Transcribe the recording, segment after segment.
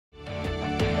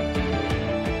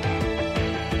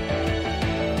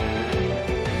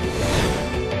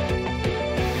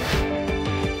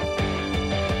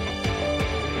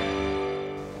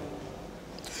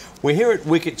We're here at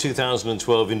WCIT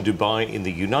 2012 in Dubai in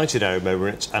the United Arab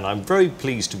Emirates, and I'm very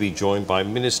pleased to be joined by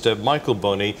Minister Michał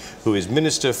Boni, who is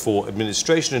Minister for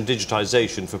Administration and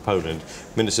Digitization for Poland.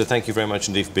 Minister, thank you very much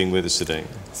indeed for being with us today.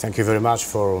 Thank you very much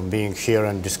for being here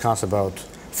and discuss about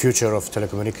future of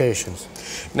telecommunications.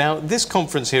 Now, this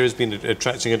conference here has been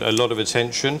attracting a lot of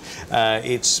attention.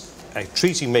 It's a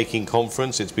treaty-making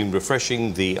conference. It's been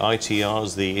refreshing the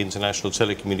ITRs, the International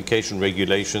Telecommunication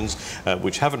Regulations,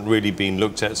 which haven't really been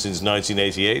looked at since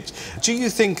 1988. Do you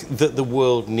think that the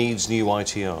world needs new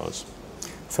ITRs?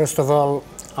 First of all,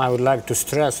 I would like to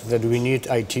stress that we need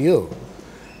ITU,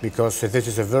 because this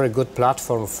is a very good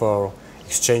platform for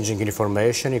exchanging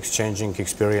information, exchanging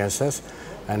experiences,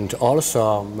 and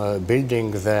also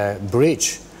building the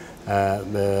bridge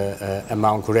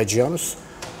among regions.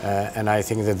 And I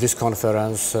think that this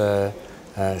conference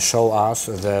shows us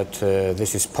that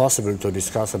this is possible to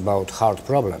discuss about hard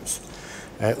problems.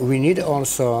 We need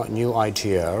also new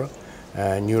ITR,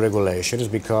 new regulations,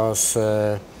 because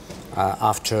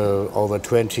after over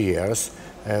 20 years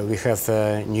we have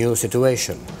a new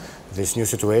situation. This new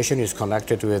situation is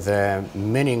connected with a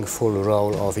meaningful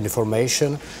role of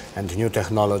information and new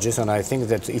technologies, and I think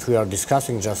that if we are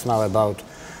discussing just now about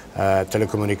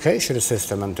telecommunication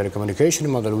system and telecommunication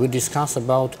model, we discuss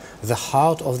about the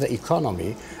heart of the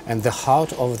economy and the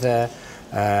heart of the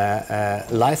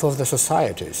life of the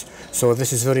societies. So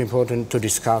this is very important to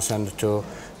discuss and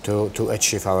to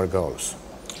achieve our goals.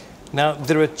 Now,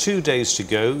 there are 2 days to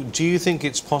go. Do you think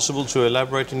it's possible to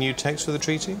elaborate a new text for the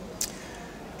treaty?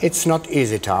 It's not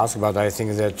easy task, but I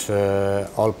think that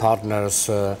all partners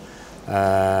have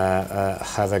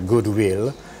a good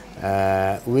will.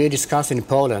 We discussed in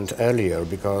Poland earlier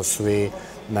because we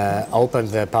opened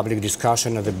the public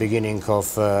discussion at the beginning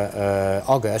of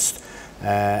August,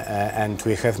 and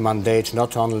we have mandate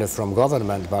not only from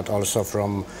government but also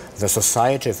from the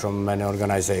society, from many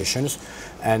organizations,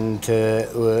 and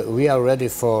we are ready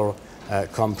for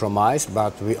compromise,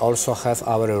 but we also have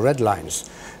our red lines.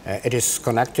 It is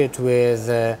connected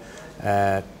with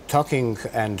talking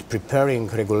and preparing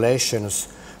regulations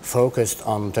focused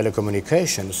on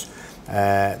telecommunications,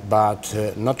 but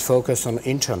not focused on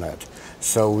internet.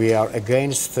 So we are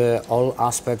against all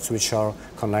aspects which are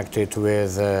connected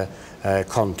with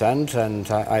content, and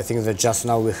I think that just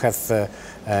now we have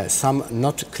some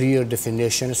not clear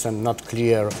definitions and not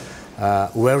clear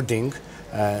wording.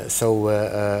 So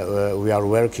we are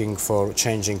working for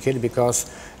changing it, because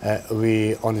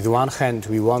on the one hand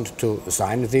we want to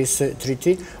sign this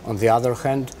treaty, on the other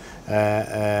hand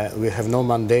we have no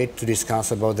mandate to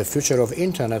discuss about the future of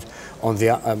internet.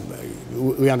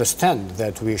 We understand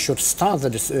that we should start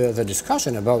the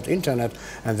discussion about internet,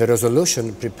 and the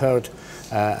resolution prepared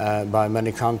by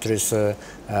many countries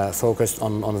focused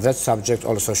on that subject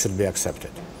also should be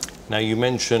accepted. Now, you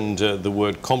mentioned the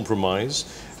word compromise.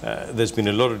 There's been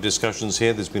a lot of discussions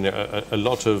here. There's been a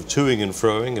lot of toing and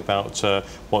froing about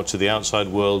what to the outside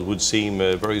world would seem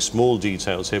very small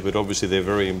details here, but obviously they're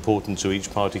very important to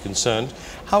each party concerned.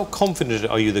 How confident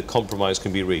are you that compromise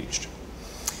can be reached?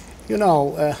 You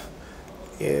know,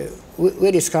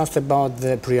 we discussed about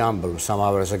the preamble some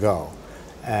hours ago.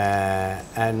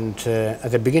 And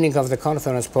at the beginning of the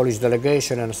conference, Polish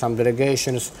delegation and some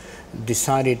delegations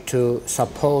decided to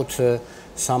support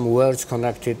some words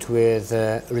connected with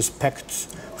respect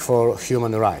for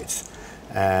human rights.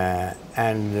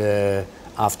 And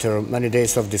after many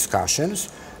days of discussions,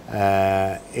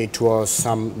 it was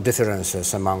some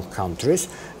differences among countries,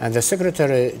 and the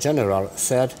Secretary General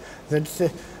said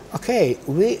that okay,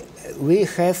 we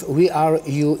are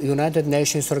United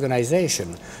Nations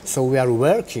organization, so we are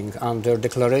working under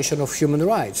Declaration of Human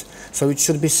Rights. So it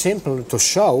should be simple to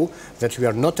show that we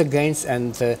are not against,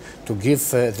 and to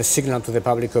give the signal to the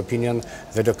public opinion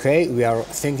that okay, we are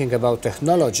thinking about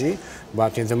technology,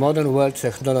 but in the modern world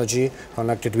technology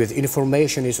connected with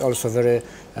information is also very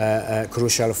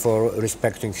crucial for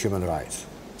respecting human rights.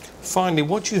 Finally,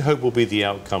 what do you hope will be the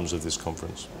outcomes of this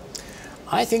conference?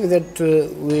 I think that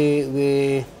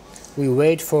we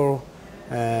wait for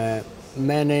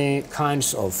many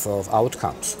kinds of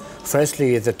outcomes.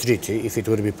 Firstly, the treaty, if it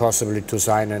would be possible to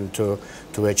sign and to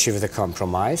achieve the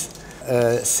compromise.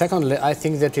 Secondly, I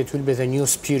think that it will be the new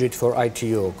spirit for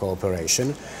ITU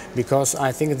cooperation, because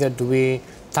I think that we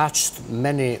touched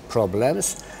many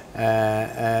problems,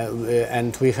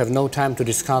 and we have no time to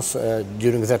discuss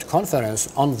during that conference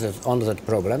on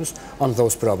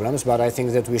those problems, but I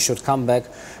think that we should come back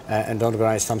and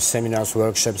organize some seminars,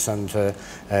 workshops and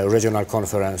regional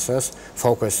conferences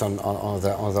focused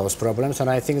on those problems. And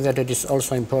I think that it is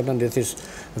also important, it is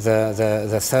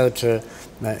the third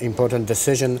important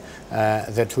decision,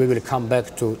 that we will come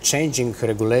back to changing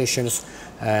regulations,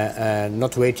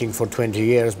 not waiting for 20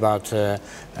 years, but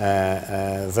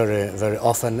very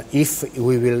often, if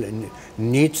we will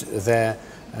need the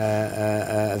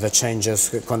changes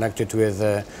connected with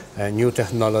new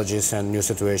technologies and new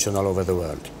situation all over the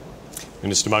world.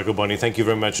 Minister Michał Boni, thank you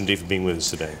very much indeed for being with us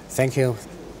today. Thank you.